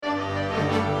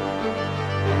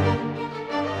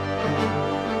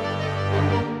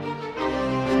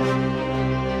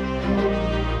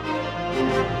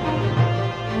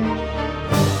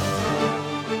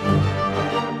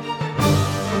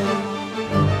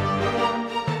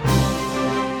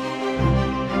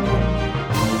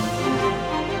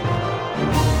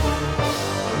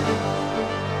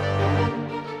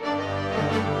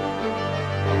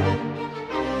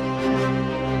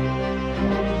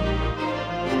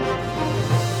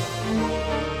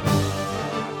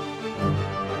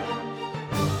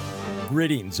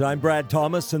Greetings, I'm Brad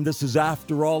Thomas, and this is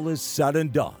After All Is Said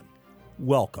and Done.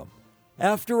 Welcome.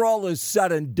 After all is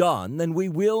said and done, then we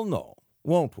will know,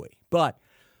 won't we? But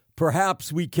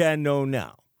perhaps we can know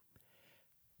now.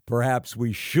 Perhaps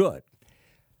we should.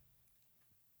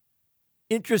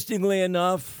 Interestingly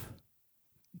enough,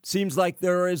 it seems like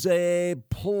there is a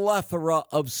plethora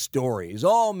of stories,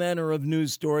 all manner of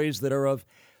news stories that are of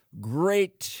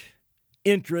great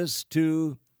interest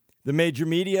to the major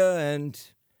media and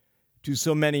to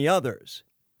so many others.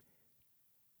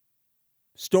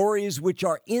 Stories which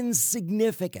are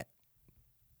insignificant,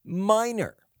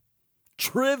 minor,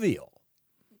 trivial,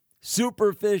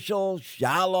 superficial,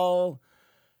 shallow,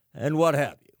 and what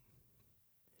have you.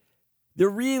 There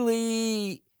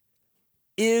really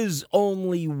is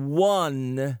only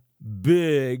one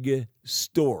big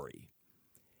story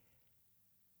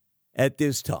at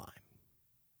this time,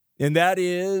 and that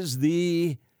is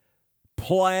the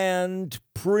planned,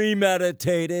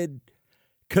 premeditated,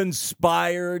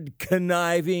 conspired,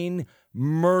 conniving,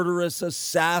 murderous,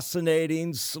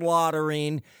 assassinating,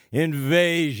 slaughtering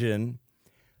invasion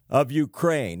of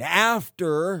Ukraine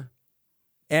after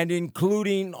and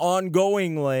including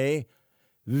ongoingly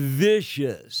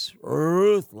vicious,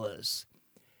 ruthless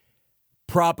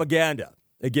propaganda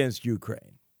against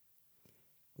Ukraine.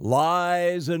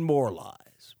 Lies and more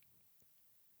lies.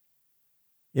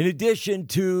 In addition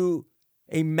to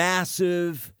a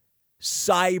massive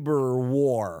cyber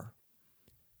war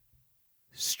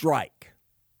strike,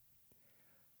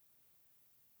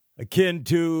 akin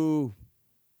to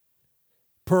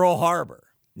Pearl Harbor,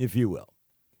 if you will,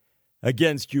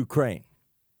 against Ukraine.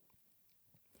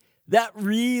 That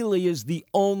really is the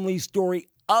only story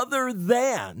other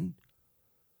than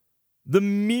the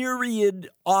myriad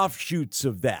offshoots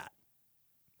of that,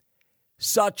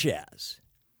 such as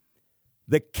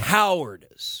the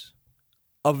cowardice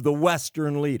of the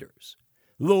Western leaders,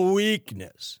 the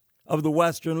weakness of the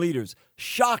Western leaders.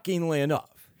 Shockingly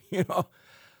enough,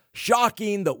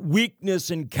 shocking that weakness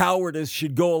and cowardice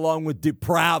should go along with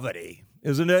depravity,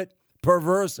 isn't it?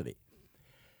 Perversity.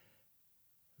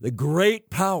 The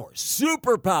great powers,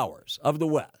 superpowers of the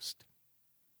West,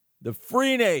 the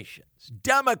free nations,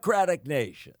 democratic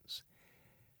nations,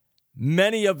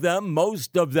 many of them,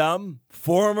 most of them,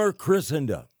 former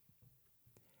Christendom.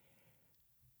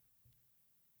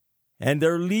 And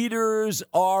their leaders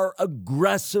are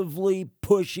aggressively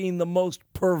pushing the most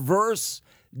perverse,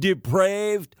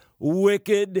 depraved,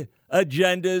 wicked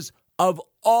agendas of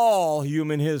all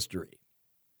human history.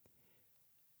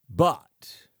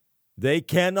 But they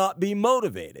cannot be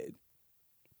motivated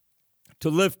to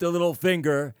lift a little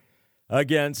finger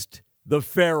against the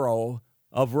Pharaoh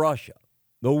of Russia,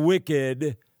 the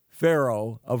wicked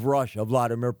Pharaoh of Russia,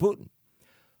 Vladimir Putin.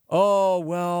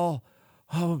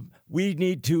 We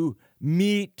need to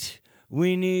meet,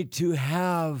 we need to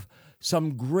have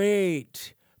some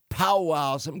great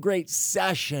powwow, some great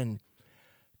session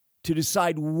to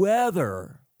decide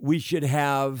whether we should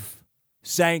have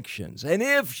sanctions. And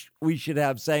if we should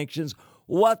have sanctions,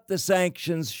 what the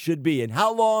sanctions should be and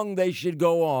how long they should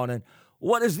go on and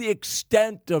what is the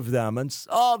extent of them and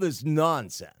all this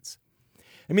nonsense.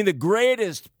 I mean, the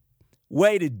greatest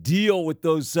way to deal with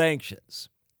those sanctions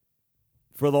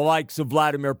for the likes of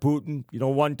Vladimir Putin,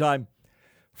 one time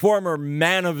former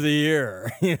man of the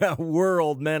year,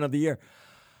 world man of the year,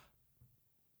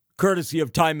 courtesy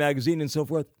of Time magazine and so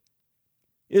forth,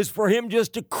 is for him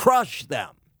just to crush them.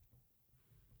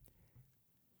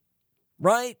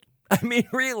 Right? I mean,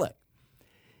 really.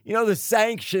 The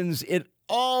sanctions, it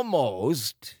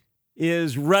almost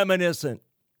is reminiscent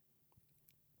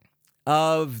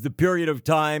of the period of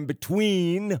time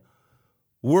between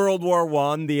World War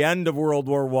I, the end of World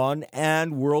War I,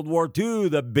 and World War II,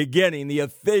 the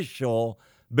official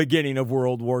beginning of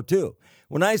World War II.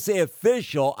 When I say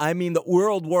official, I mean that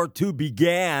World War II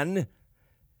began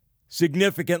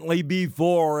significantly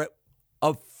before it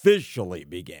officially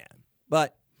began.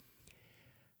 But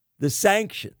the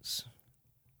sanctions,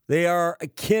 they are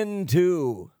akin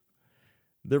to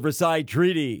the Versailles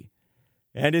Treaty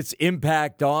and its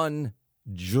impact on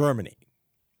Germany.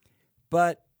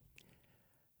 But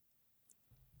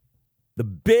the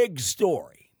big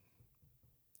story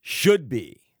should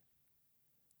be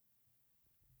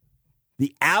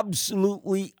the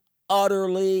absolutely,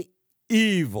 utterly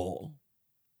evil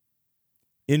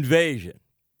invasion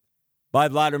by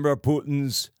Vladimir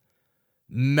Putin's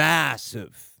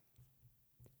massive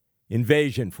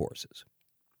invasion forces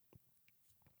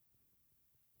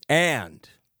and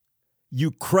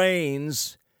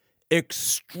Ukraine's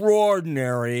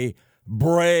extraordinary,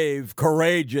 brave,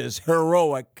 courageous,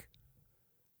 heroic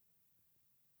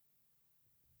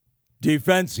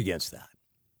defense against that.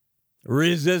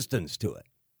 resistance to it,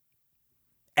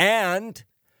 and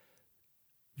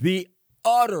the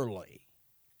utterly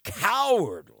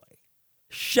cowardly,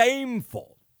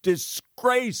 shameful,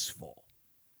 disgraceful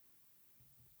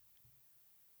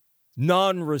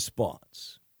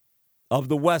non-response of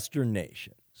the Western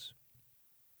nations,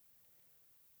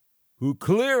 who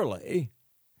clearly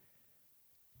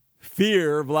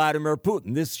fear Vladimir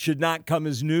Putin. This should not come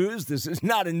as news. This is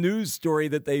not a news story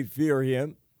that they fear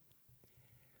him,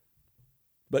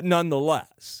 but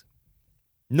nonetheless,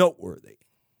 noteworthy.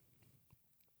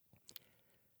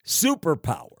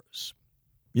 Superpowers,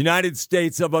 United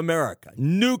States of America,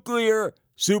 nuclear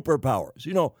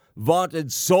superpowers,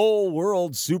 vaunted sole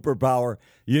world superpower,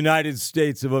 United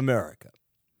States of America.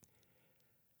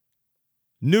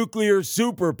 Nuclear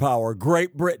superpower,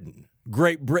 Great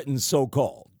Britain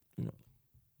so-called,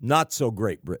 not so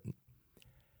Great Britain.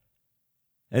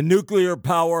 And nuclear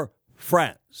power,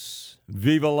 France,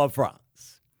 vive la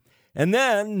France. And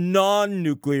then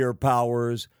non-nuclear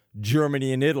powers,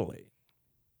 Germany and Italy.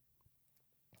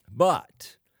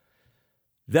 But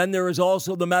then there is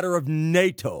also the matter of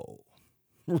NATO,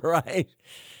 right?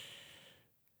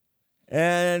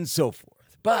 And so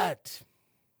forth. But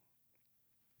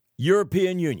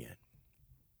European Union,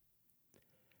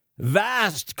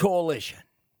 vast coalition.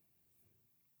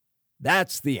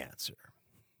 That's the answer.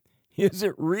 Is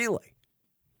it really?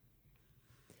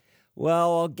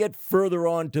 Well, I'll get further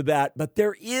on to that, but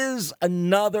there is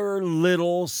another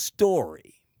little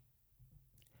story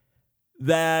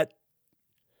that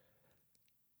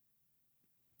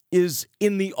is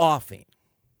in the offing.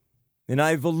 And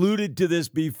I've alluded to this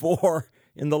before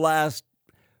in the last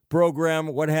program,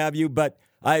 what have you, but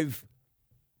I've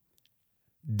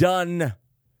done an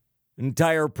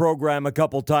entire program a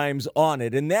couple times on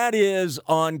it, and that is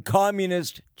on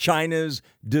communist China's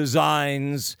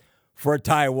designs for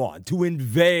Taiwan, to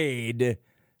invade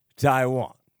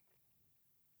Taiwan.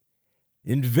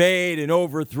 Invade and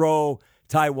overthrow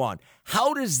Taiwan.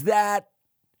 How does that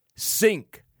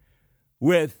sync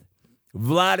with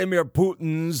Vladimir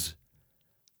Putin's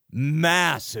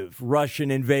massive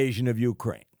Russian invasion of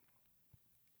Ukraine?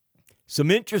 Some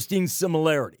interesting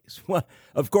similarities. Well,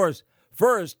 of course,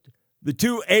 first, the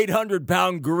two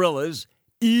 800-pound gorillas,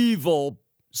 evil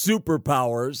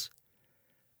superpowers,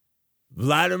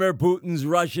 Vladimir Putin's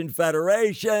Russian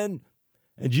Federation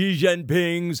and Xi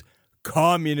Jinping's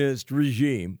communist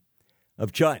regime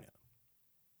of China.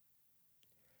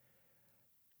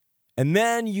 And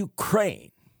then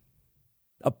Ukraine,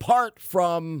 apart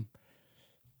from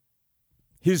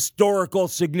historical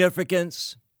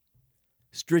significance,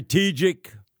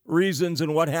 strategic reasons,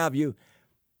 and what have you,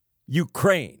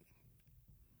 Ukraine,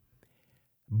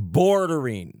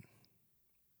 bordering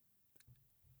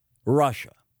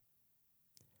Russia,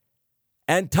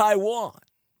 and Taiwan,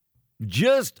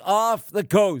 just off the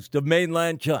coast of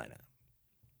mainland China.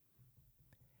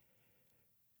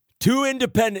 Two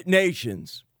independent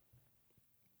nations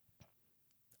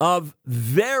of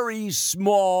very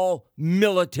small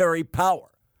military power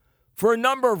for a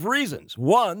number of reasons.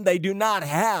 One, they do not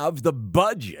have the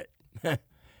budget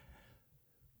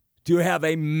to have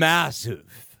a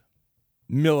massive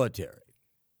military.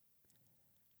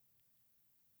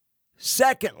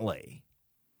 Secondly,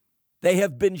 they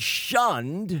have been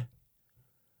shunned.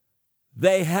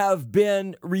 They have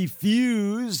been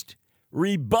refused,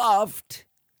 rebuffed,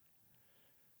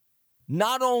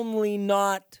 not only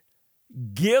not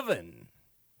given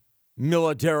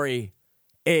military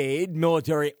aid,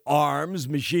 military arms,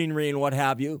 machinery, and what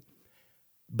have you,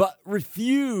 but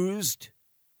refused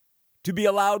to be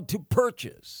allowed to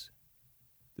purchase.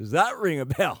 Does that ring a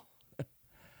bell?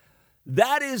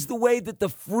 That is the way that the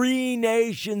free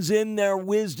nations in their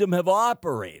wisdom have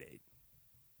operated.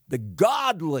 The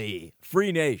godly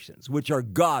free nations, which are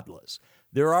godless.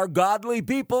 There are godly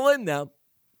people in them,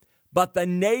 but the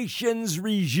nations'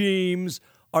 regimes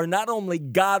are not only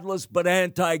godless, but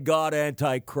anti-God,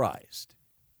 anti-Christ.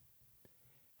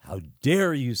 How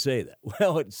dare you say that?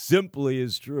 Well, it simply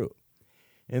is true.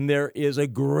 And there is a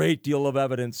great deal of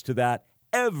evidence to that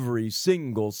every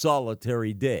single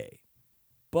solitary day.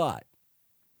 But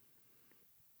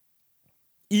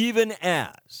even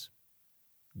as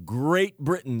Great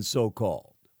Britain,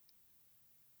 so-called,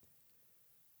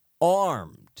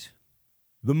 armed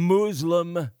the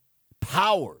Muslim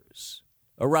powers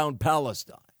around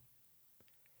Palestine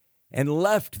and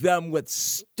left them with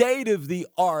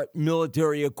state-of-the-art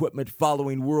military equipment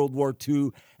following World War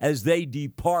II as they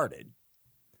departed,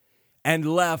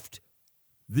 and left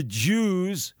the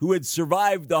Jews who had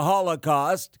survived the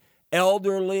Holocaust,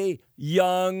 elderly,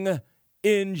 young,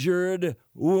 injured,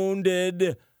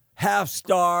 wounded,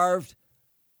 half-starved,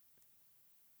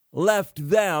 left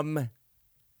them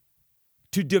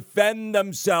to defend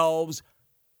themselves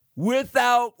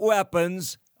without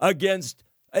weapons against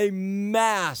a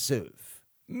massive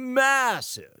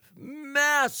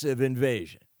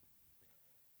invasion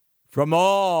from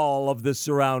all of the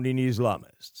surrounding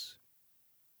Islamists.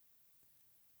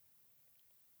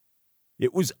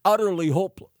 It was utterly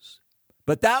hopeless.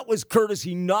 But that was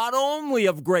courtesy not only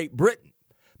of Great Britain,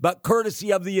 but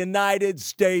courtesy of the United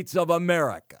States of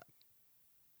America.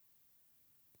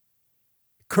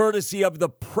 Courtesy of the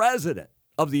President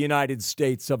of the United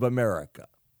States of America,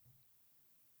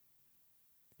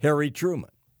 Harry Truman.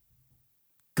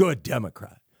 Good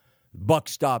Democrat. Buck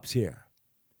stops here.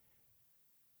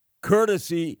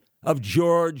 Courtesy of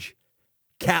George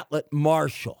Catlett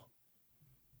Marshall,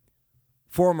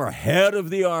 former head of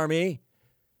the Army,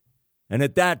 and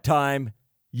at that time,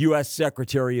 U.S.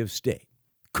 Secretary of State.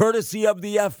 Courtesy of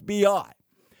the FBI.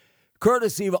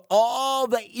 Courtesy of all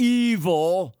the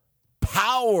evil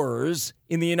powers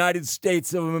in the United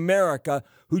States of America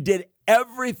who did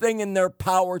everything in their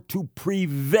power to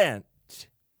prevent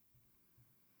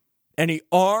any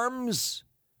arms,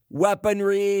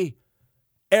 weaponry,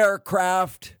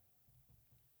 aircraft,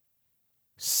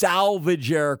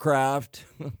 salvage aircraft,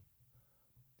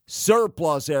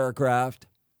 surplus aircraft,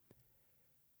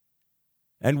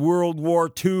 and World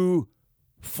War II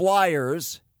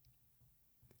flyers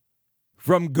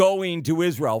from going to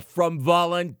Israel, from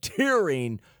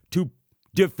volunteering to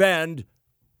defend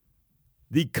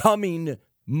the coming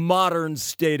modern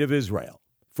state of Israel,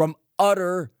 from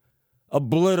utter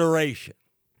obliteration.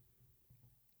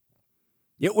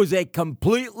 It was a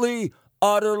completely,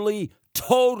 utterly,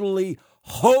 totally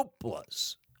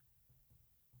hopeless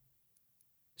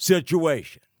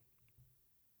situation.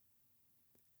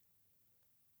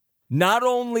 Not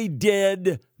only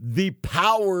did the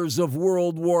powers of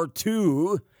World War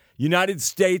II, United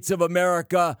States of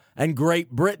America and Great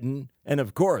Britain, and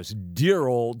of course, dear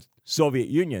old Soviet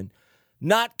Union,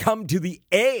 not come to the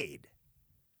aid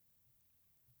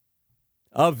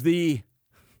of the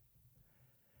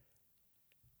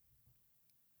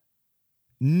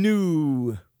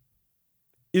new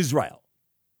Israel,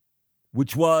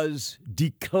 which was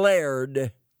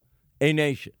declared a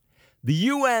nation. The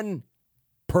UN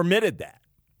permitted that.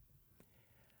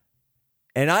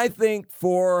 And I think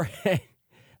for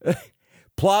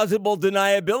plausible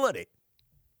deniability,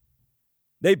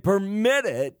 they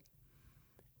permitted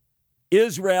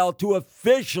Israel to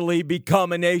officially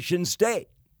become a nation state.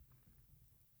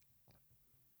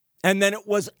 And then it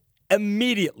was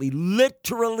immediately,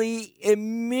 literally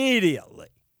immediately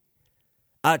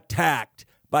attacked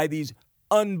by these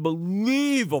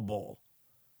unbelievable,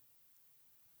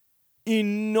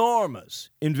 enormous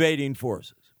invading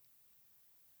forces.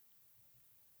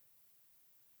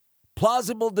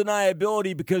 Plausible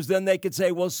deniability because then they could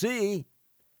say, well, see,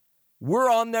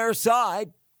 we're on their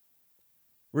side.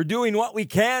 We're doing what we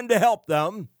can to help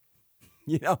them.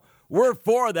 You know, we're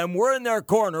for them. We're in their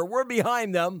corner. We're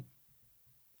behind them.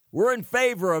 We're in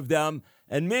favor of them.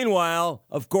 And meanwhile,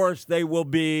 of course, they will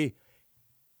be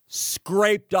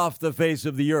scraped off the face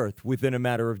of the earth within a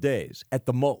matter of days, at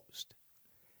the most.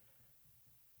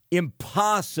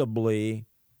 Impossibly,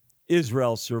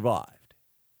 Israel survived.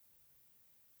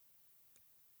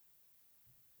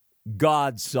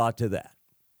 God saw to that.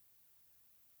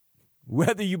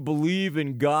 Whether you believe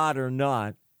in God or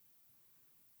not,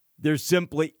 there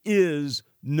simply is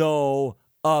no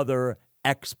other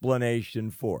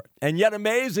explanation for it. And yet,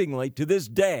 amazingly, to this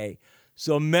day,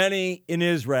 so many in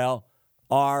Israel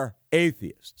are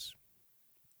atheists.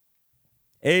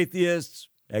 Atheists,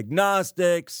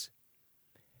 agnostics,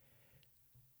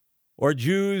 or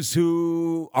Jews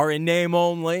who are in name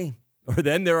only. Or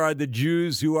then there are the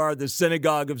Jews who are the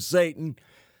synagogue of Satan.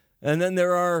 And then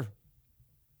there are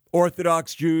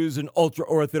Orthodox Jews and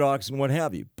ultra-Orthodox and what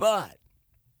have you. But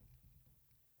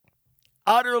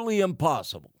utterly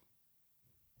impossible.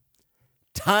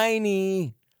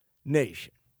 Tiny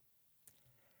nation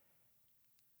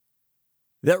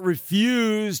that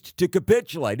refused to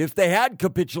capitulate. If they had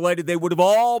capitulated, they would have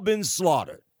all been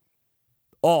slaughtered.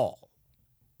 All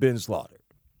been slaughtered.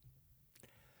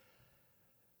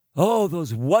 Oh,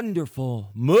 those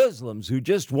wonderful Muslims who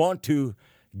just want to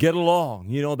get along,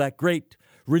 you know, that great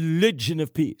religion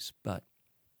of peace. But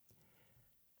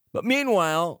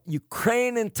meanwhile,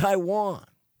 Ukraine and Taiwan,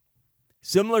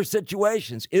 similar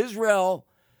situations. Israel,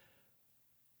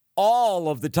 all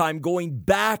of the time going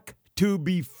back to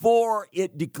before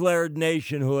it declared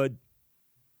nationhood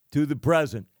to the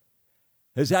present,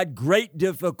 has had great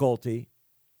difficulty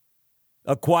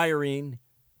acquiring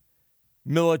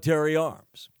military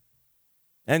arms.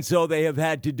 And so they have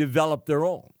had to develop their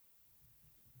own.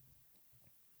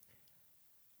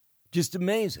 Just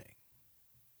amazing.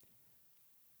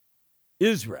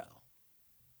 Israel,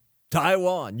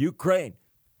 Taiwan, Ukraine.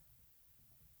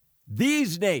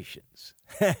 These nations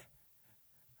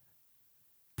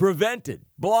prevented,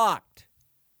 blocked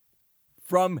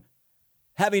from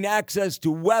having access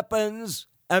to weapons,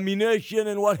 ammunition,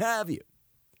 and what have you.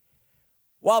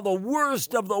 While the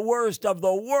worst of the worst of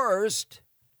the worst,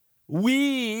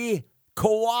 we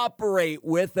cooperate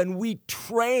with and we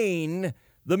train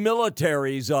the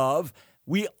militaries of,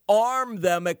 we arm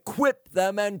them, equip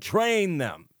them, and train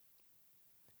them.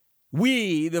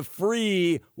 We, the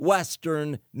free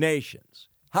Western nations.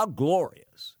 How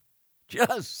glorious.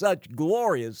 Just such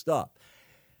glorious stuff.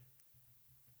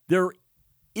 There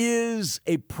is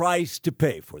a price to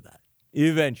pay for that,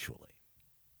 eventually.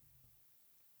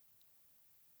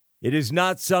 It is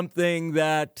not something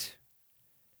that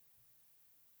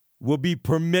will be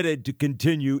permitted to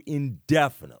continue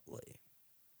indefinitely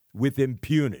with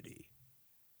impunity.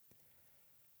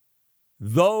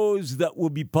 Those that will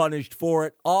be punished for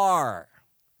it are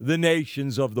the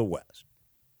nations of the West.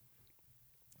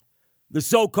 The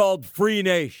so-called free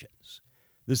nations,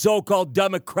 the so-called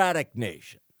democratic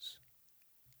nations.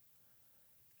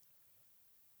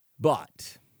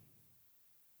 But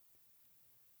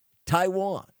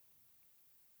Taiwan.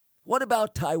 What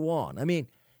about Taiwan? I mean,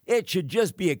 it should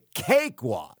just be a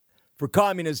cakewalk for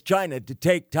communist China to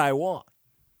take Taiwan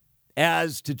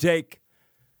as to take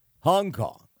Hong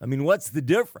Kong. I mean, what's the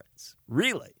difference,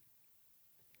 really?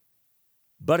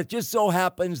 But it just so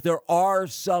happens there are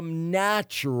some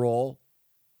natural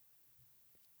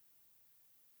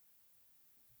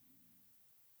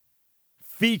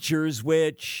features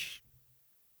which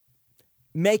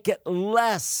make it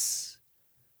less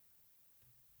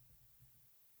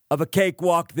of a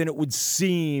cakewalk than it would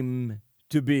seem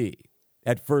to be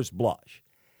at first blush.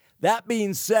 That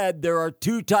being said, there are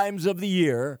 2 times of the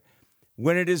year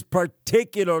when it is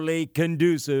particularly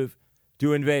conducive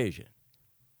to invasion.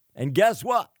 And guess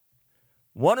what?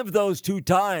 One of those 2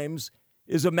 times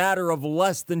is a matter of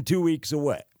less than 2 weeks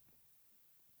away.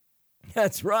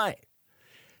 That's right.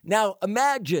 Now,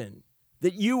 imagine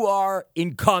that you are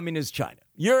in communist China.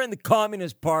 You're in the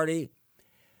Communist Party.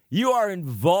 You are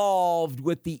involved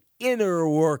with the inner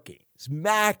workings,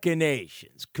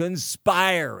 machinations,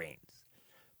 conspiring,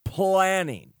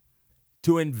 planning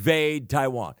to invade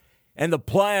Taiwan. And the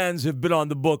plans have been on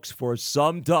the books for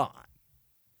some time.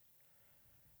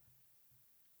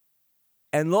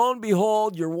 And lo and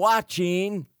behold, you're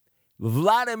watching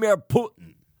Vladimir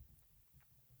Putin,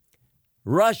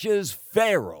 Russia's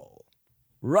pharaoh,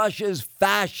 Russia's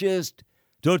fascist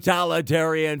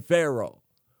totalitarian pharaoh,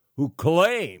 who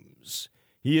claims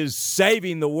he is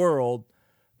saving the world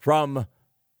from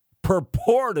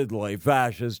purportedly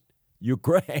fascist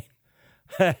Ukraine.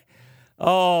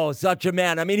 Oh, such a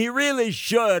man. I mean, he really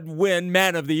should win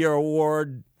Man of the Year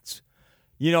awards,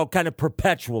 kind of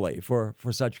perpetually for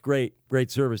such great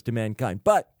service to mankind.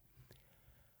 But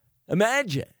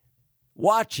imagine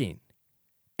watching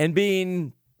and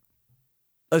being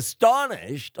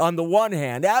astonished, on the one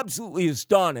hand, absolutely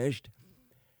astonished,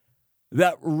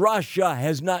 that Russia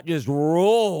has not just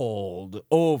rolled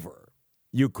over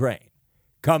Ukraine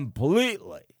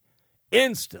completely,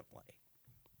 instantly.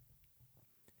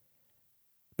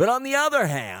 But on the other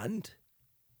hand,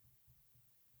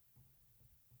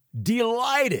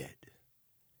 delighted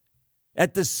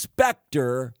at the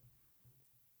specter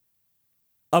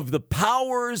of the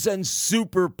powers and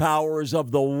superpowers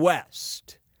of the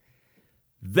West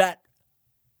that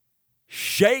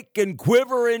shake and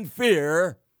quiver in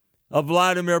fear of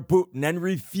Vladimir Putin and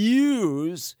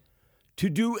refuse to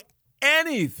do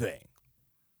anything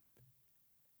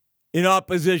in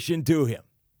opposition to him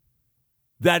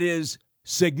that is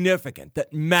significant,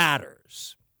 that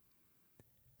matters.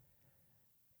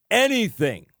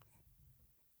 Anything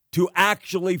to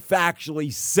actually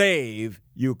factually save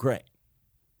Ukraine.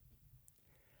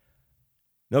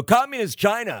 Now, Communist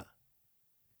China,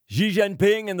 Xi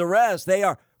Jinping and the rest, they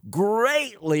are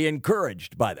greatly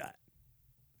encouraged by that.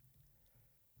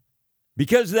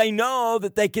 Because they know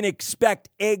that they can expect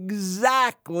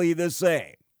exactly the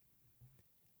same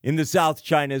in the South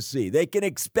China Sea. They can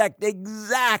expect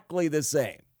exactly the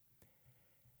same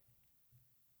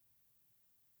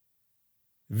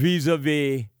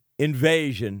vis-a-vis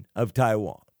invasion of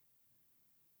Taiwan.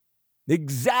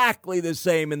 Exactly the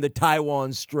same in the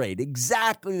Taiwan Strait.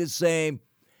 Exactly the same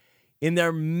in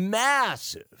their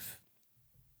massive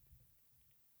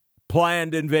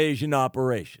planned invasion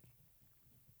operation.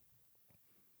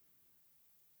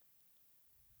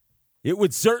 It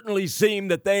would certainly seem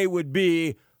that they would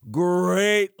be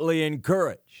greatly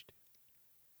encouraged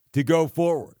to go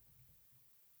forward.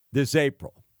 this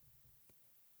April.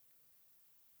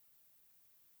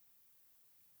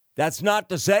 That's not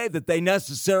to say that they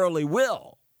necessarily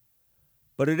will,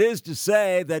 but it is to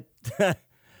say that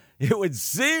it would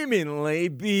seemingly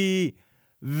be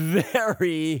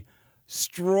very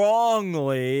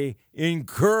strongly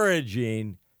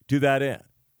encouraging to that end.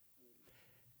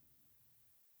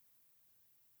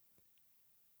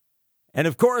 And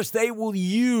of course, they will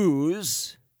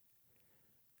use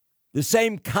the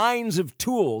same kinds of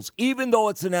tools, even though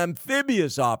it's an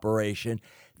amphibious operation.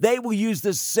 They will use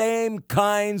the same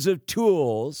kinds of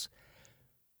tools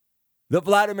that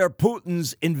Vladimir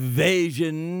Putin's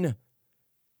invasion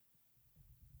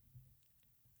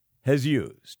has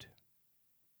used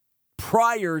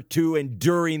prior to and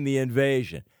during the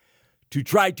invasion to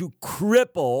try to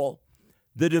cripple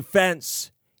the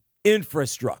defense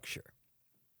infrastructure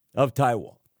of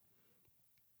Taiwan.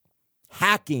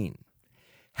 Hacking,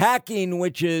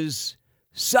 which is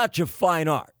such a fine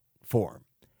art form.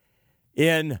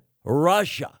 In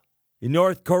Russia, in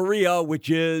North Korea, which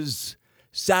is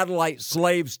satellite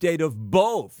slave state of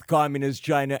both communist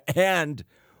China and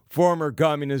former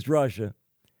communist Russia,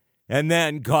 and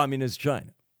then communist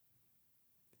China.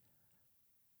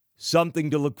 Something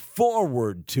to look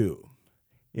forward to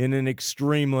in an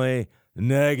extremely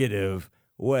negative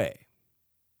way.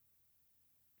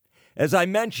 As I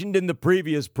mentioned in the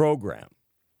previous program,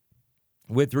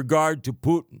 with regard to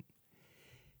Putin,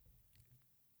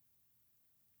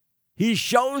 he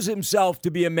shows himself to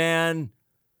be a man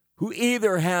who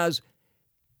either has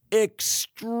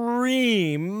extreme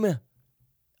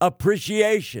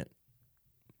appreciation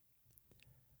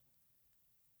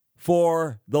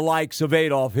for the likes of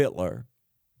Adolf Hitler,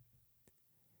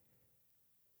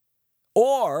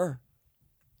 or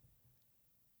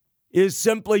is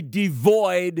simply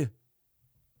devoid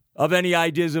of any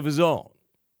ideas of his own.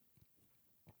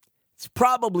 It's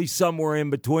probably somewhere in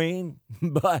between,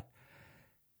 but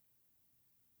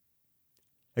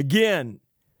again,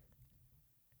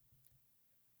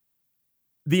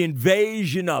 the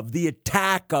invasion of, the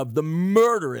attack of, the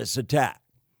murderous attack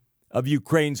of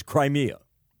Ukraine's Crimea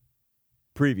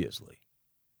previously.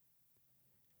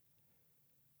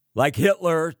 Like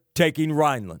Hitler taking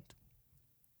Rhineland.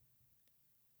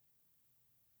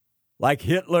 Like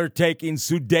Hitler taking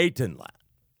Sudetenland.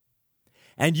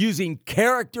 And using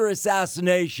character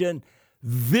assassination,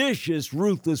 vicious,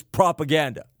 ruthless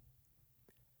propaganda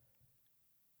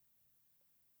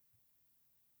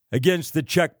against the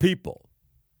Czech people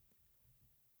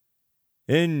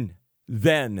in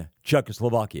then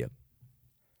Czechoslovakia.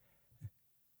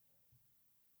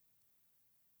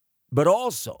 But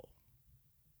also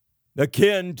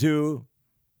akin to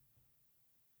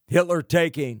Hitler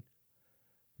taking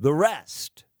the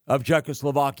rest of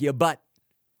Czechoslovakia, but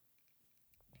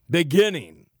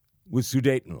beginning with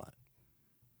Sudetenland.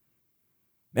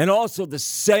 And also the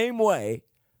same way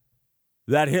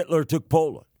that Hitler took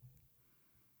Poland.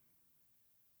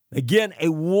 Again, a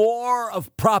war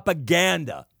of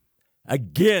propaganda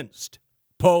against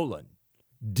Poland,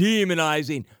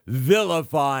 demonizing,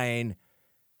 vilifying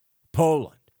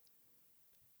Poland,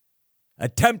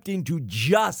 attempting to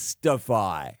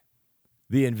justify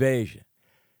the invasion.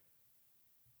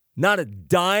 Not a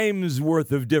dime's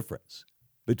worth of difference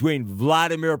between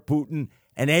Vladimir Putin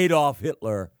and Adolf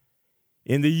Hitler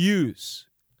in the use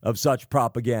of such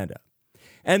propaganda.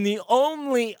 And the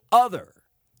only other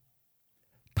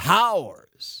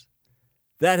powers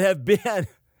that have been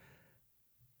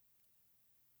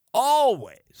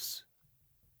always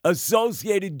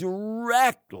associated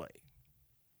directly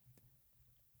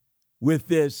with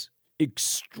this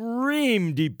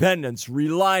extreme dependence,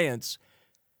 reliance,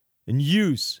 and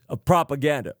use of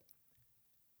propaganda.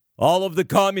 All of the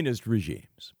communist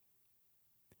regimes.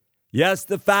 Yes,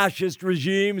 the fascist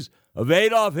regimes of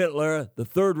Adolf Hitler, the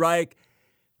Third Reich,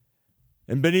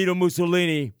 and Benito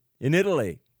Mussolini in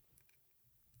Italy.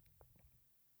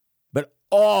 But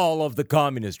all of the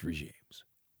communist regimes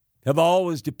have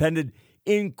always depended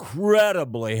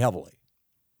incredibly heavily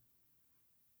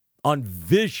on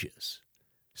vicious,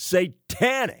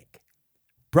 satanic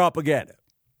propaganda.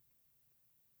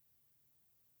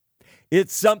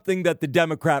 It's something that the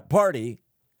Democrat Party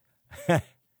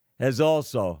has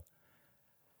also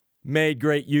made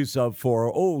great use of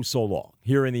for so long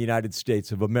here in the United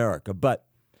States of America. But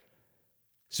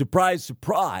surprise,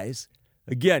 surprise,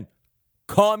 again,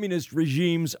 communist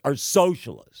regimes are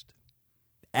socialist,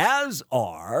 as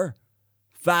are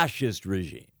fascist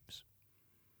regimes.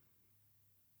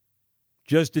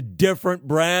 Just a different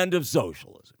brand of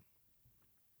socialism.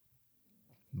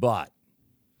 But,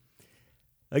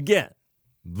 again,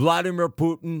 Vladimir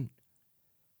Putin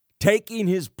taking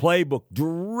his playbook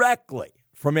directly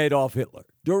from Adolf Hitler,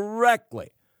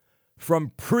 directly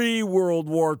from pre-World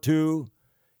War II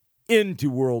into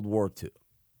World War II.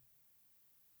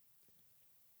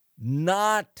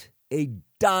 Not a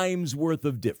dime's worth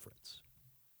of difference.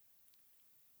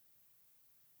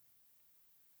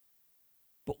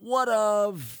 But what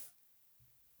of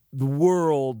the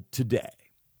world today?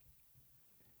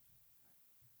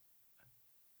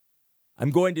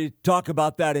 I'm going to talk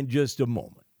about that in just a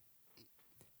moment.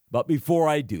 But before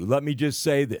I do, let me just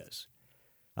say this.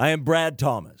 I am Brad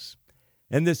Thomas,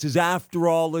 and this is After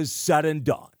All Is Said and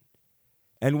Done.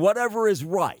 And whatever is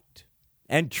right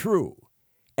and true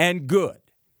and good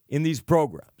in these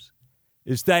programs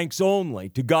is thanks only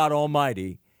to God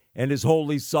Almighty and His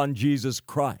Holy Son, Jesus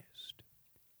Christ.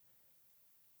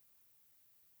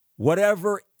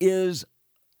 Whatever is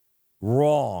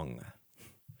wrong,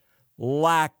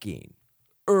 lacking,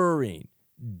 erring,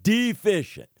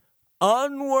 deficient,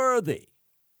 unworthy,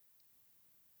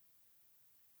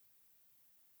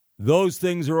 those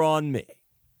things are on me.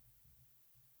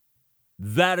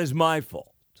 That is my fault.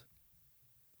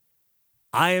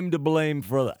 I am to blame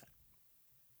for that,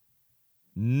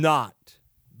 not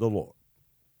the Lord.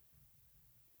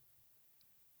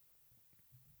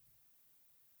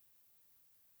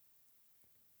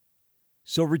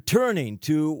 So returning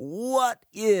to what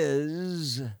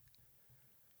is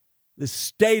the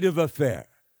state of affairs,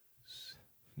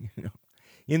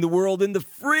 in the world, in the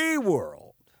free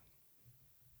world.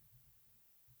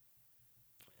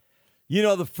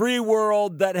 The free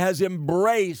world that has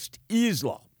embraced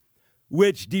Islam,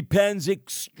 which depends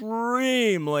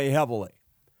extremely heavily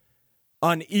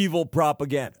on evil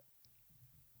propaganda.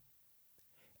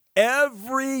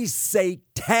 Every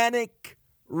satanic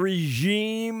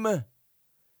regime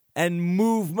and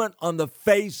movement on the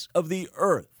face of the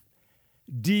earth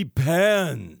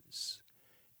depends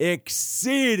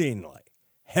exceedingly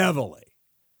heavily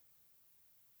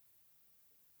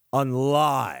on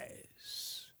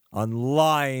lies, on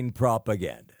lying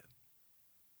propaganda.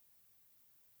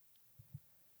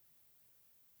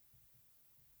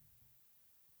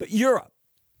 But Europe,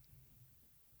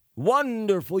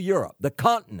 wonderful Europe, the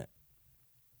continent,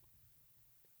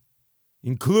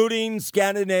 including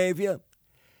Scandinavia,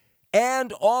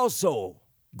 and also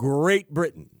Great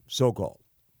Britain, so-called.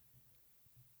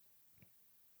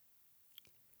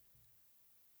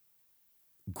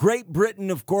 Great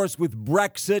Britain, of course, with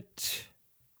Brexit,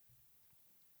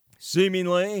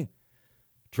 seemingly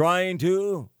trying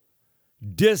to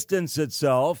distance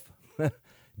itself,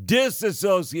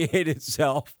 disassociate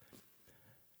itself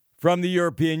from the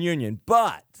European Union.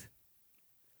 But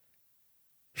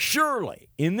surely,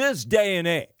 in this day and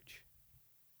age,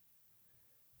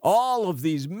 all of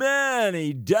these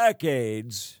many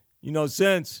decades,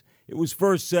 since it was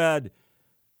first said,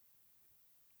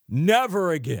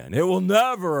 never again, it will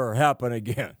never happen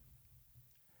again.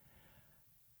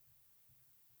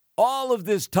 All of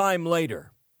this time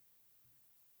later,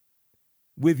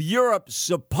 with Europe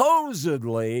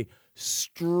supposedly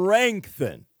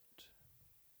strengthened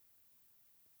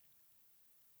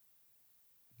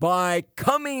by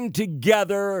coming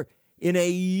together in a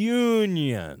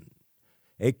union,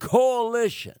 a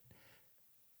coalition,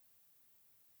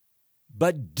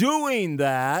 but doing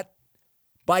that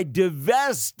by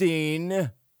divesting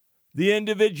the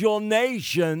individual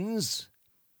nations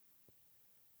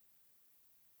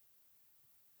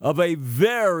of a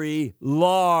very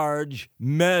large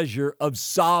measure of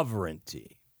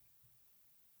sovereignty,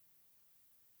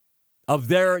 of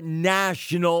their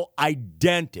national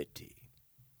identity,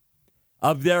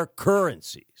 of their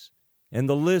currencies, and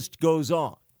the list goes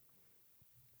on.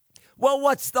 Well,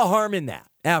 what's the harm in that,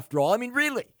 after all? I mean,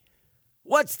 really,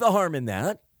 what's the harm in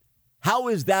that? How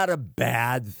is that a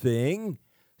bad thing?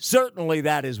 Certainly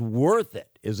that is worth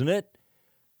it, isn't it?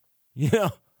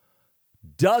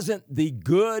 Doesn't the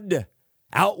good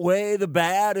outweigh the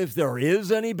bad if there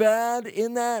is any bad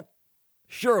in that?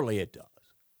 Surely it does.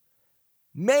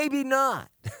 Maybe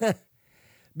not.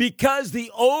 Because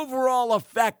the overall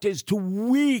effect is to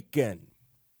weaken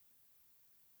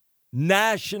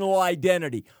national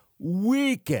identity,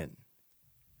 weaken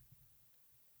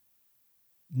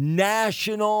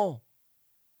national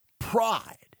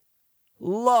pride,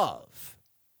 love,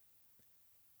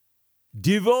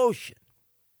 devotion,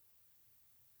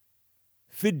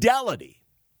 fidelity.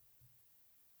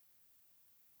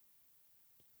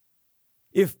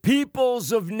 If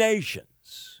peoples of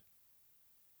nations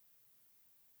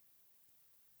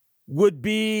would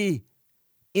be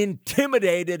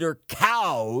intimidated or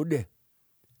cowed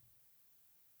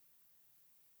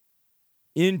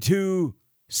into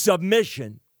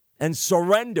submission and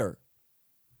surrender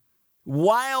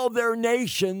while their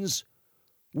nations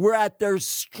were at their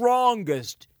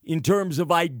strongest in terms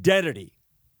of identity.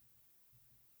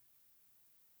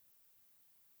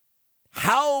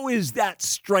 How is that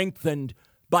strengthened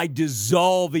by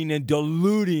dissolving and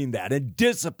diluting that and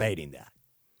dissipating that?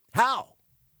 How?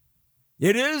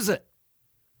 It isn't.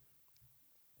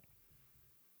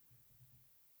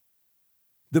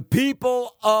 The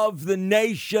people of the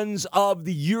nations of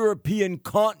the European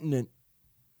continent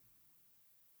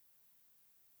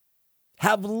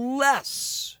have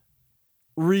less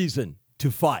reason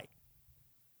to fight,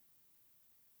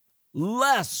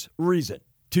 less reason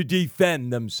to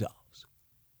defend themselves,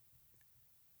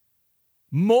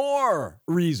 more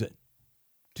reason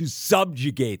to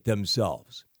subjugate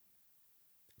themselves,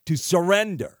 to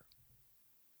surrender,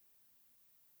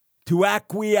 to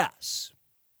acquiesce,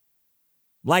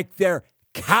 like their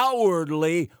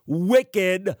cowardly,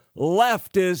 wicked,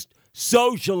 leftist,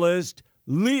 socialist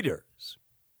leaders.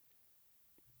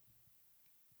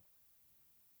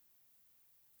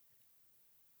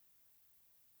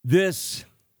 This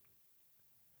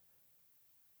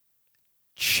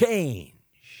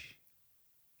change,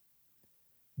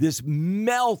 this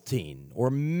melting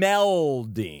or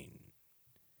melding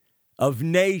of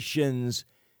nations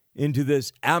into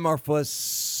this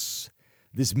amorphous,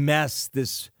 this mess,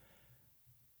 this,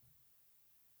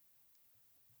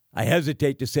 I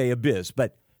hesitate to say abyss,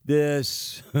 but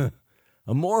this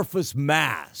amorphous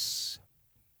mass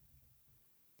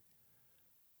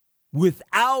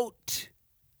without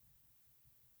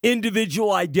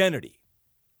individual identity.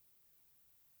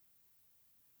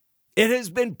 It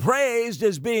has been praised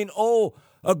as being,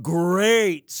 a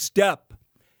great step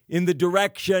in the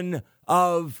direction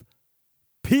of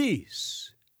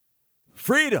peace,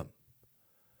 freedom.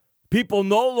 People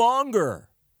no longer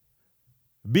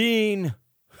being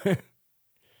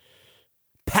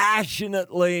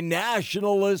passionately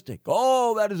nationalistic.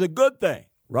 Oh, that is a good thing,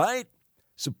 right?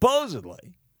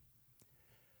 Supposedly.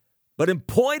 But in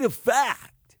point of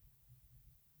fact,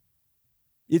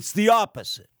 it's the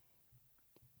opposite.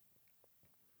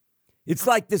 It's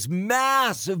like this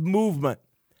massive movement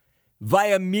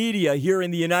via media here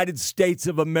in the United States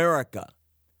of America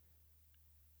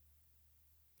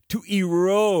to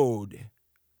erode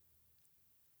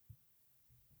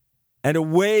and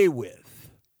away with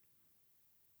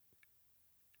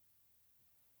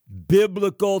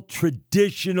biblical,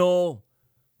 traditional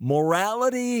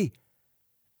morality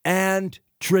and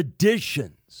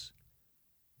traditions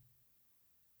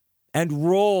and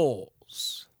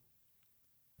roles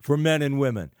for men and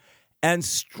women and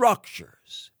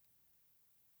structures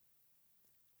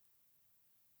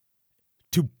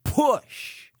to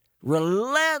push,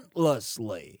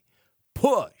 relentlessly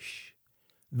push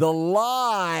the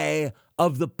lie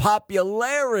of the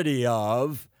popularity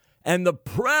of and the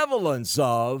prevalence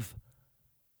of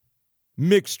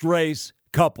mixed race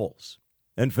couples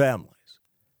and families.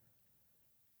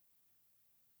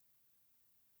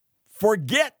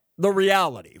 Forget the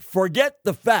reality. Forget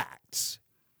the facts.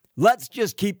 Let's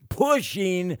just keep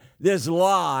pushing this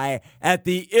lie at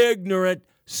the ignorant,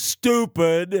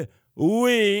 stupid,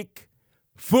 weak,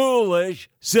 foolish,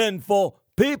 sinful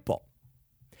people,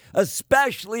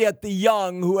 especially at the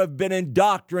young who have been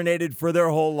indoctrinated for their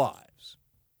whole lives.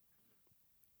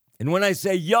 And when I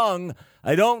say young,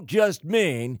 I don't just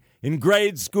mean in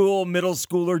grade school, middle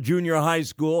school, or junior high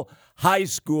school,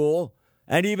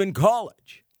 and even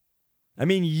college. I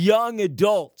mean young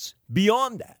adults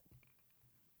beyond that.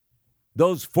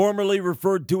 Those formerly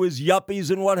referred to as yuppies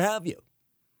and what have you.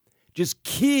 Just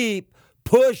keep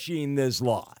pushing this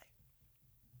lie.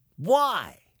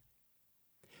 Why?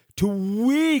 To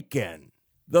weaken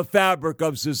the fabric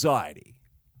of society.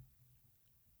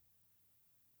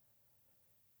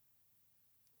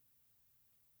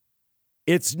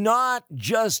 It's not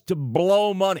just to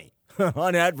blow money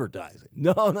on advertising.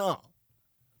 No.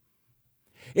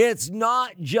 It's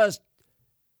not just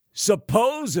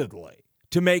supposedly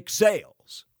to make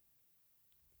sales.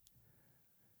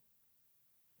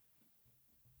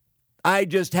 I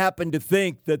just happen to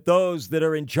think that those that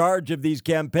are in charge of these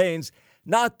campaigns,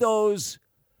 not those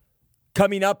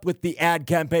coming up with the ad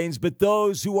campaigns, but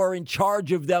those who are in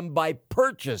charge of them by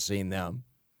purchasing them,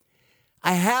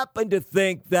 I happen to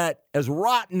think that, as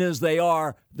rotten as they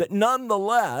are, that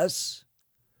nonetheless,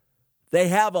 they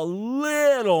have a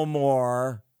little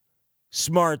more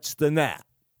smarts than that.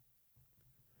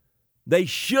 They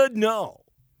should know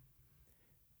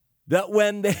that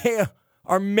when they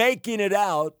are making it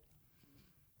out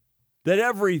that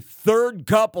every third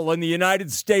couple in the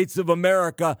United States of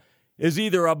America is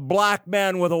either a black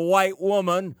man with a white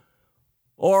woman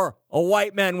or a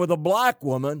white man with a black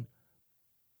woman,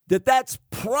 that's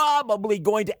probably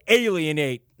going to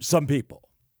alienate some people.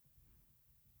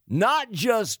 Not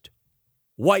just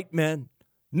white men,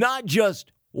 not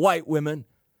just white women,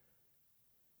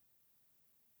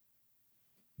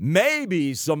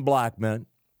 maybe some black men,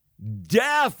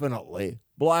 definitely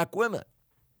black women.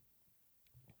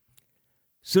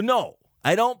 So no,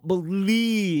 I don't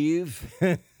believe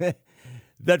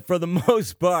that for the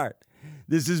most part,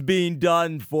 this is being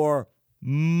done for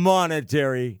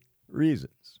monetary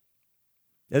reasons.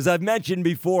 As I've mentioned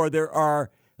before, there are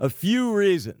a few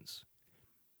reasons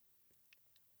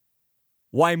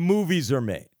why movies are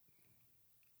made,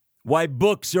 why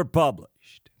books are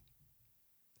published,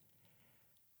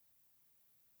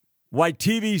 why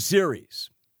TV series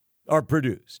are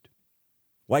produced,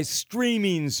 why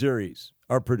streaming series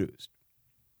are produced.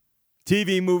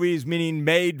 TV movies meaning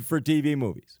made for TV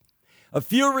movies. A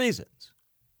few reasons.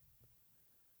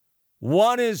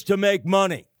 One is to make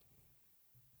money.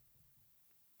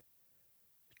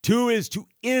 Two is to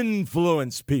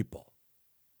influence people,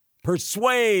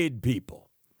 persuade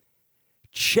people,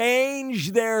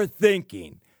 change their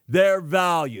thinking, their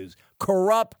values,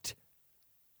 corrupt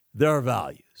their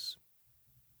values,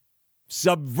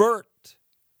 subvert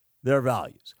their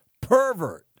values,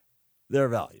 pervert their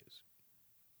values.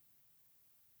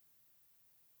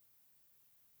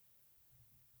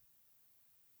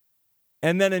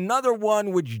 And then another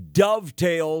one which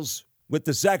dovetails with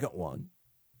the second one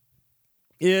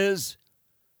is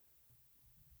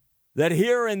that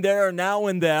here and there, now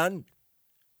and then,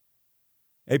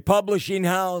 a publishing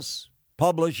house,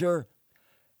 publisher,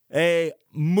 a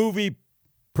movie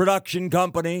production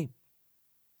company,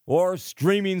 or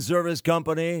streaming service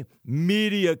company,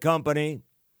 media company,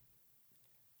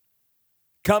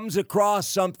 comes across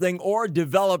something or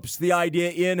develops the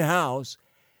idea in-house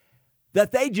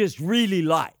that they just really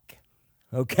like,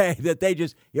 okay?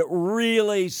 It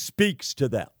really speaks to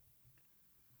them.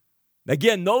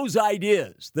 Again, those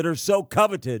ideas that are so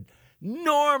coveted,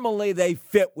 normally they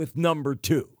fit with number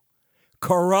two.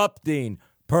 Corrupting,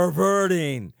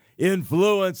 perverting,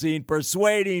 influencing,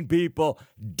 persuading people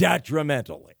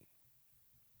detrimentally.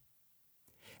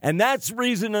 And that's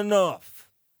reason enough.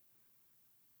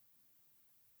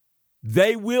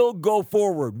 They will go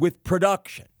forward with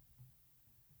production.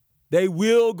 They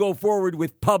will go forward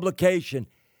with publication,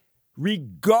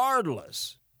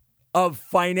 regardless of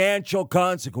financial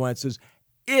consequences,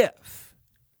 if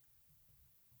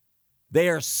they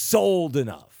are sold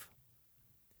enough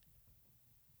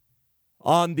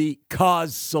on the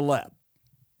cause celeb.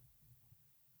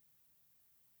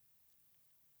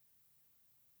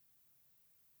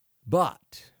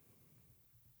 But,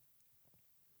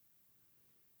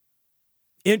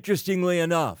 interestingly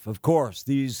enough, of course,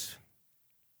 these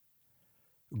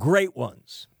great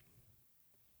ones,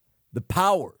 the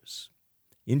powers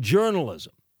in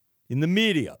journalism, in the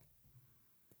media,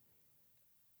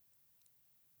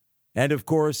 and of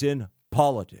course in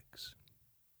politics,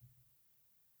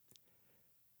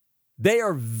 they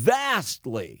are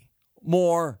vastly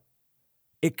more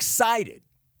excited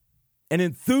and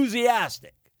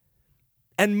enthusiastic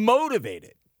and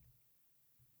motivated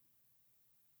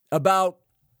about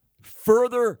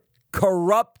further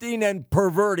corrupting and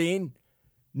perverting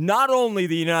not only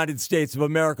the United States of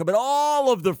America, but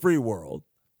all of the free world,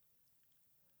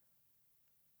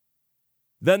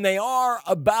 than they are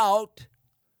about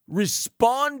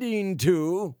responding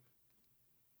to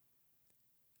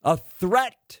a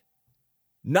threat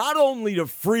not only to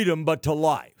freedom, but to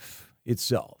life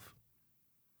itself.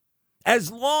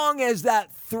 As long as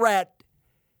that threat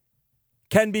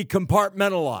can be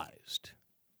compartmentalized.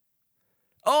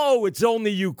 Oh, it's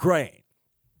only Ukraine.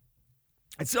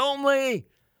 It's only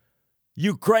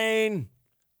Ukraine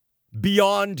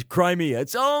beyond Crimea.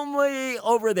 It's only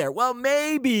over there. Well,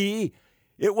 maybe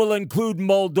it will include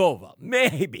Moldova.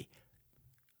 Maybe.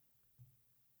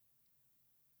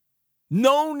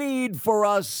 No need for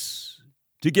us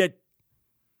to get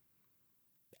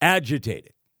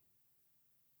agitated.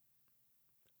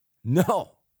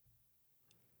 No.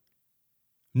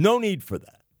 No need for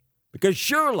that. Because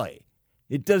surely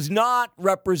it does not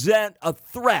represent a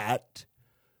threat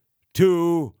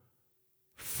to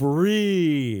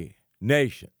free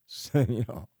nations.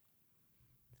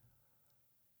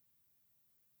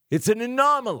 It's an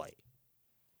anomaly.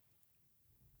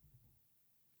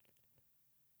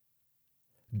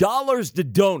 Dollars to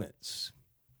donuts.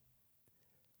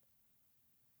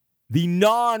 The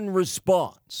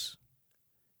non-response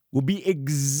will be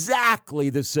exactly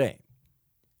the same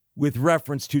with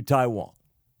reference to Taiwan.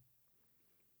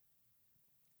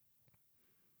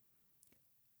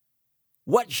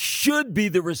 What should be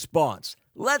the response?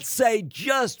 let's say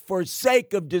just for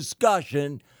sake of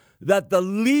discussion, that the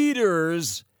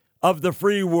leaders of the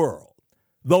free world,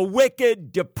 the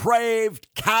wicked, depraved,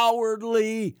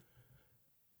 cowardly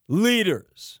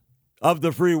leaders of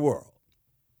the free world,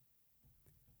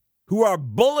 who are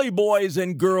bully boys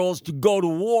and girls to go to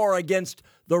war against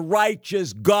the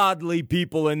righteous, godly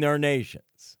people in their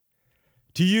nations,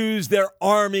 to use their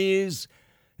armies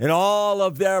and all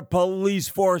of their police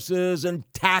forces and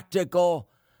tactical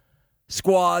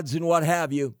squads and what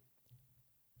have you,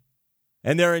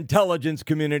 and their intelligence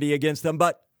community against them.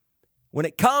 But when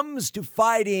it comes to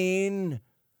fighting,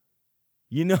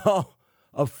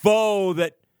 a foe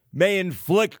that may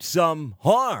inflict some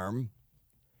harm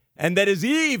and that is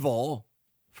evil,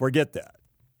 forget that.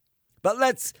 But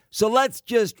let's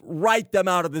just write them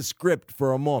out of the script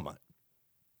for a moment.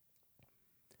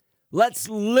 Let's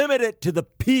limit it to the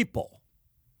people,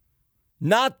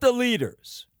 not the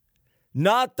leaders,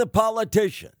 not the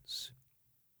politicians,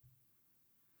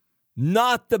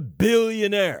 not the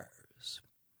billionaires.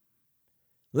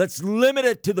 Let's limit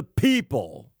it to the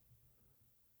people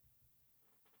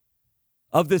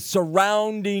of the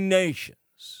surrounding nations.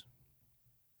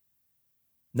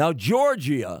 Now,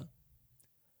 Georgia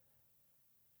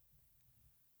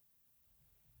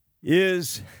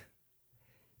is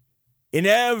in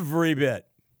every bit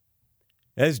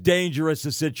as dangerous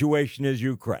a situation as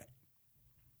Ukraine.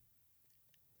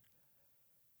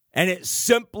 And it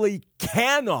simply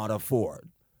cannot afford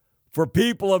for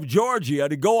people of Georgia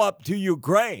to go up to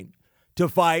Ukraine to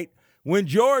fight when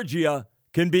Georgia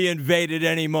can be invaded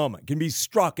any moment, can be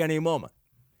struck any moment.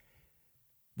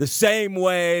 The same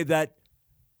way that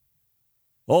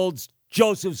old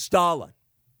Joseph Stalin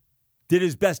did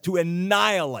his best to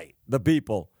annihilate the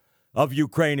people of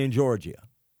Ukraine and Georgia,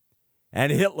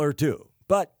 and Hitler too.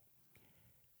 But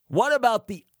what about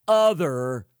the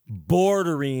other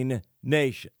bordering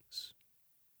nations?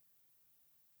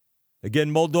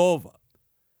 Again, Moldova,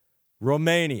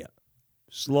 Romania,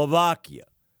 Slovakia,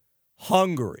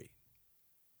 Hungary,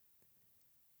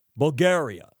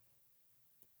 Bulgaria,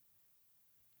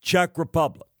 Czech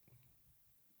Republic.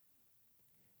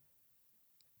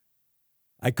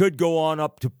 I could go on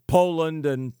up to Poland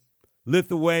and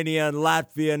Lithuania and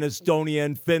Latvia and Estonia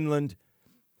and Finland,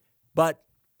 but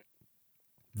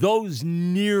those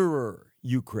nearer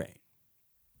Ukraine,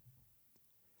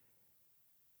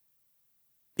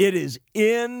 it is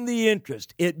in the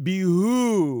interest, it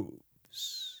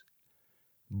behooves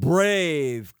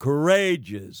brave,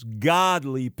 courageous,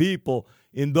 godly people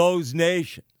in those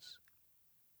nations,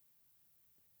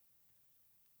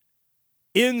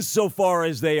 insofar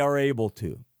as they are able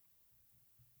to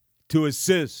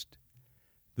assist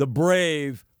the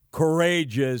brave,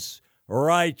 courageous,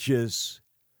 righteous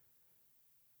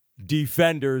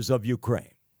defenders of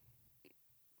Ukraine.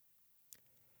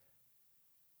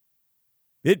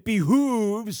 It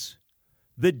behooves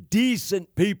the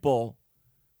decent people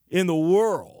in the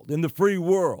world, in the free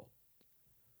world,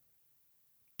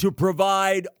 to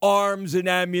provide arms and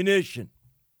ammunition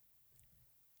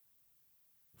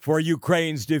for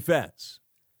Ukraine's defense.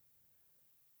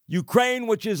 Ukraine,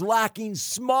 which is lacking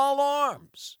small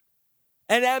arms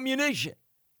and ammunition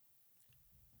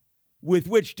with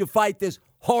which to fight this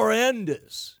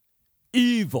horrendous,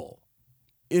 evil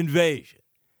invasion.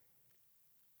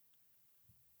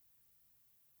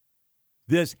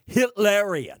 This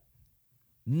Hitlerian,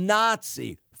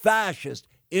 Nazi, fascist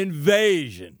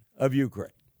invasion of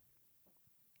Ukraine.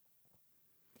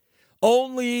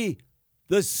 Only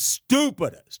the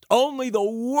stupidest, only the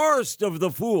worst of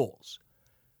the fools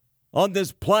on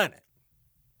this planet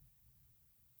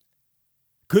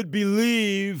could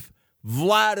believe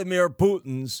Vladimir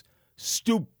Putin's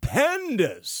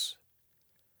stupendous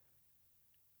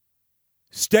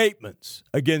statements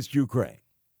against Ukraine.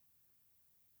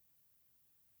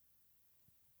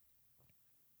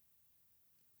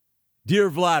 Dear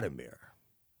Vladimir,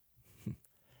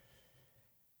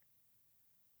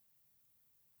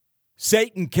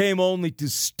 Satan came only to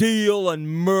steal and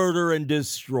murder and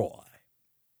destroy.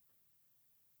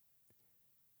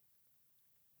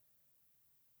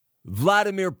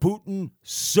 Vladimir Putin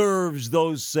serves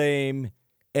those same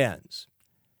ends.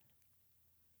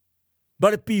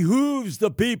 But it behooves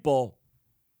the people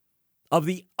of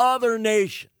the other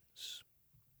nations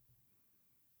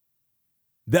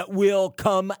that will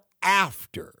come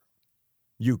after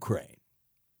Ukraine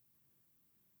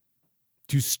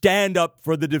to stand up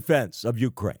for the defense of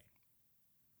Ukraine.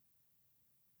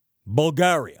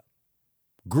 Bulgaria,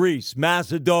 Greece,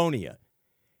 Macedonia,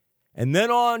 and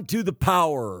then on to the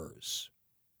powers,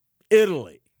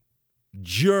 Italy,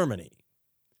 Germany,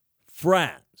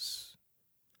 France,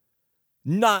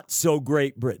 not so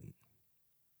Great Britain.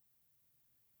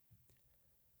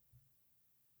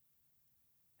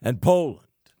 And Poland,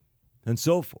 and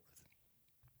so forth.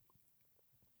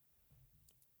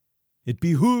 It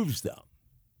behooves them,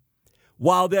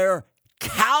 while their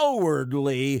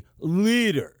cowardly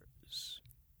leaders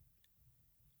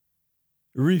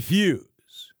refuse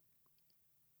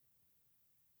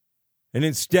and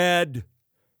instead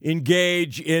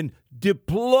engage in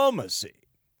diplomacy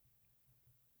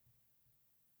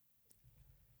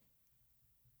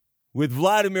with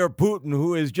Vladimir Putin,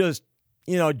 who is just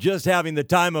having the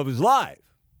time of his life,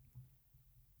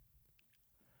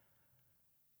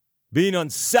 being on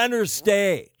center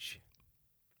stage,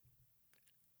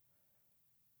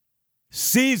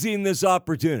 seizing this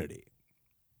opportunity,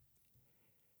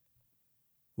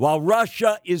 while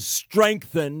Russia is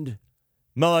strengthened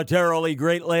militarily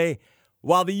greatly,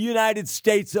 while the United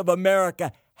States of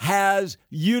America has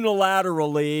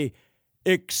unilaterally,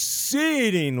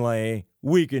 exceedingly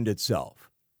weakened itself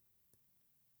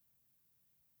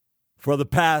for the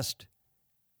past,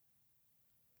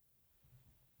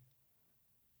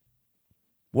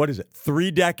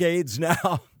 3 decades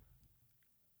now?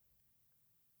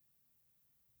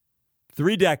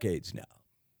 3 decades now.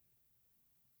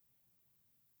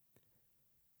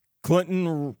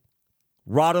 Clinton,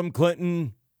 Rodham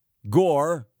Clinton,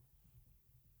 Gore,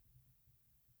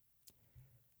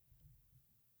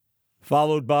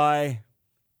 followed by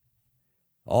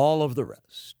all of the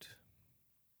rest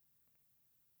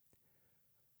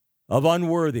of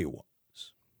unworthy ones.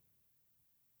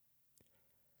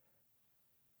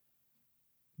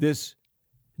 This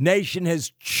nation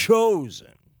has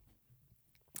chosen,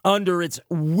 under its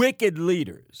wicked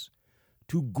leaders,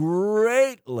 to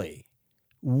greatly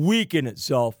weaken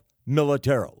itself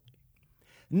militarily.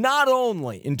 Not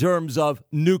only in terms of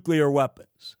nuclear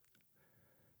weapons,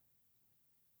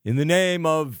 in the name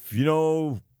of,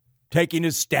 taking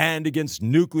a stand against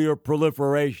nuclear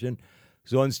proliferation,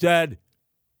 so instead,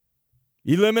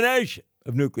 elimination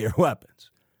of nuclear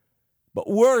weapons. But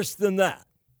worse than that,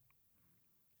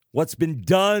 what's been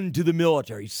done to the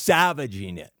military,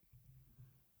 savaging it.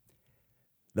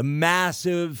 The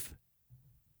massive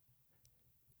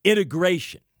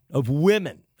integration of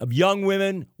women, of young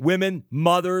women,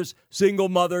 mothers,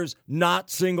 not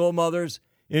single mothers,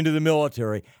 into the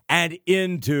military and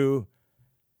into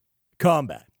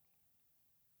combat.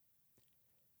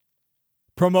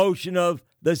 Promotion of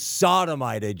the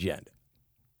sodomite agenda.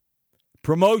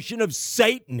 Promotion of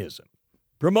Satanism.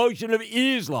 Promotion of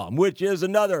Islam, which is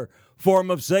another form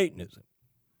of Satanism.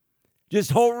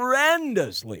 Just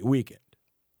horrendously weakened.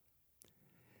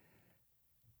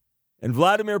 And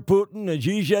Vladimir Putin and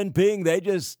Xi Jinping,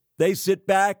 they sit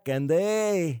back and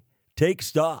they take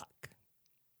stock.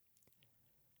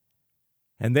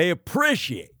 And they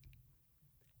appreciate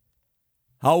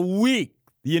how weak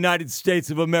the United States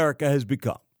of America has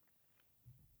become.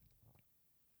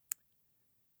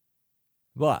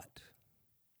 But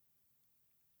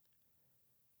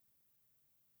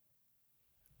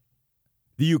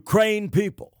the Ukraine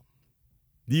people,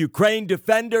 the Ukraine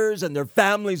defenders and their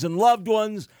families and loved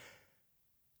ones,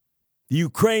 the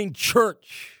Ukraine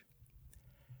church,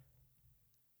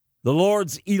 the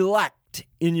Lord's elect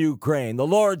in Ukraine, the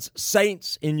Lord's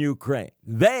saints in Ukraine,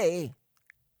 they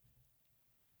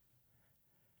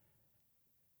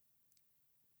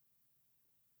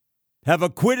have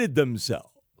acquitted themselves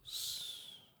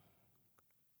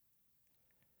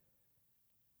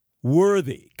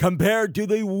worthy compared to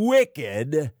the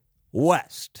wicked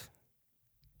West.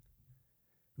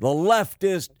 The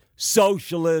leftist,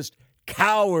 socialist,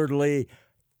 cowardly,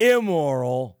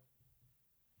 immoral,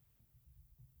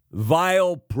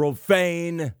 vile,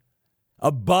 profane,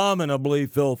 abominably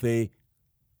filthy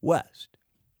West.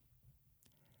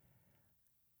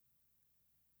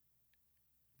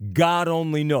 God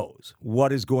only knows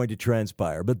what is going to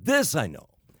transpire. But this I know,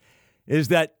 is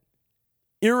that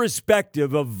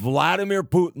irrespective of Vladimir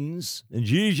Putin's and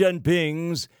Xi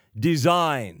Jinping's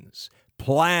designs,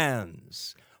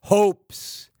 plans,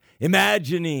 hopes,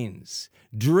 imaginings,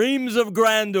 dreams of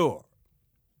grandeur,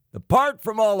 apart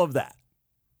from all of that,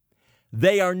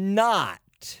 they are not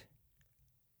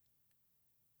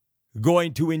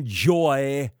going to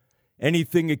enjoy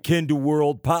anything akin to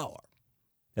world power.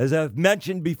 As I've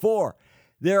mentioned before,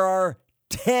 there are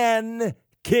 10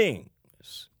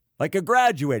 kings, like a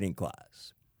graduating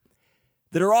class,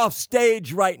 that are off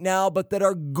stage right now, but that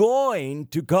are going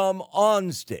to come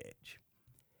on stage,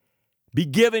 be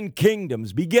given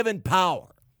kingdoms, be given power.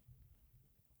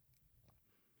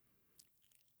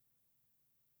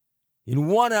 In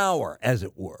 1 hour, as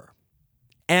it were.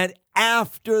 And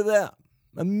after them,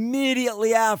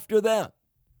 immediately after them,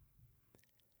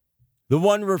 the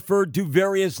one referred to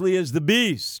variously as the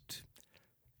beast,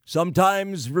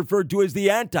 sometimes referred to as the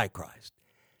Antichrist,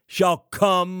 shall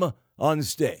come on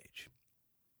stage.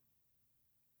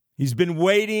 He's been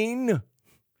waiting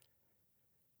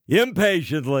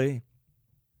impatiently,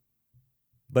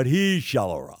 but he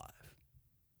shall arrive.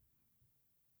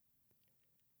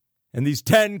 And these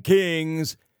 10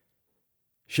 kings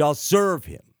shall serve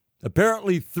him.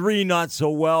 Apparently 3 not so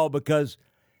well because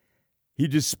he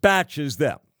dispatches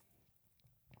them.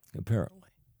 Apparently.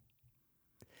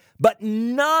 But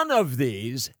none of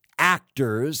these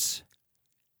actors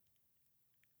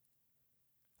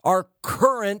are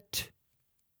current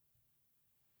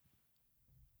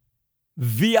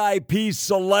VIP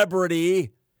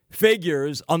celebrity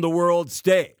figures on the world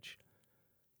stage,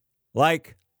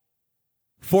 like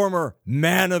former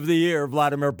Man of the Year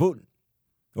Vladimir Putin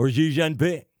or Xi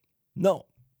Jinping. No.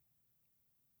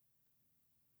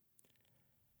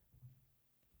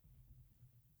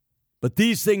 But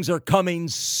these things are coming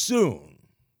soon.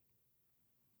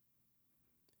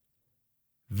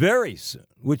 Very soon,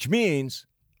 which means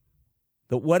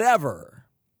that whatever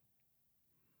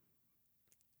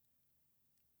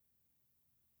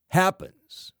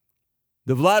happens,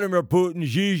 the Vladimir Putin,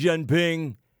 Xi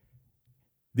Jinping,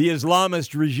 the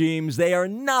Islamist regimes, they are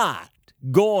not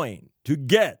going to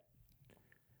get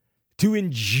to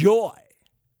enjoy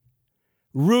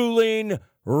ruling,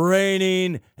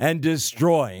 reigning, and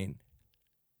destroying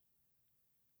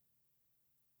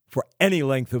for any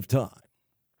length of time.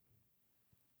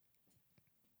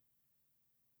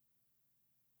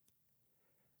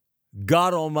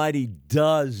 God Almighty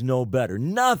does know better.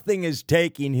 Nothing is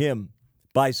taking him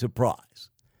by surprise.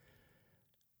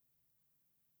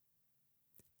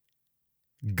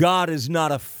 God is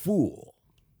not a fool.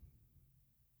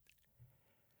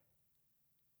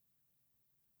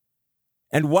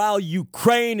 And while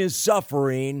Ukraine is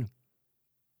suffering,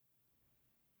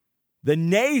 the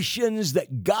nations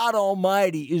that God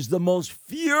Almighty is the most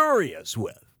furious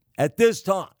with at this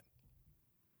time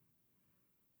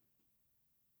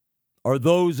are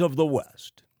those of the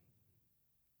West.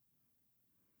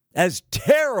 As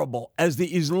terrible as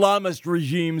the Islamist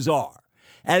regimes are,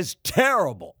 as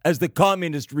terrible as the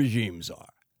communist regimes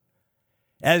are,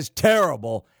 as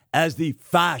terrible as the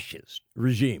fascist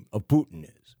regime of Putin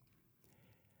is,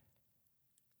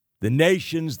 the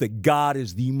nations that God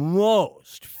is the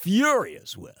most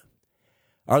furious with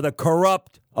are the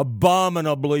corrupt,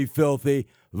 abominably filthy,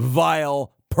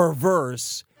 vile,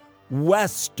 perverse,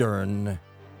 Western,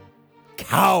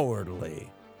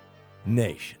 cowardly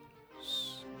nations.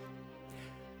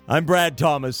 I'm Brad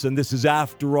Thomas, and this is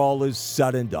After All Is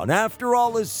Said and Done. After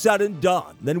all is said and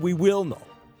done, then we will know,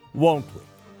 won't we?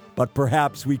 But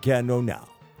perhaps we can know now,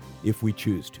 if we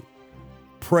choose to.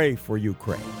 Pray for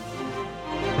Ukraine.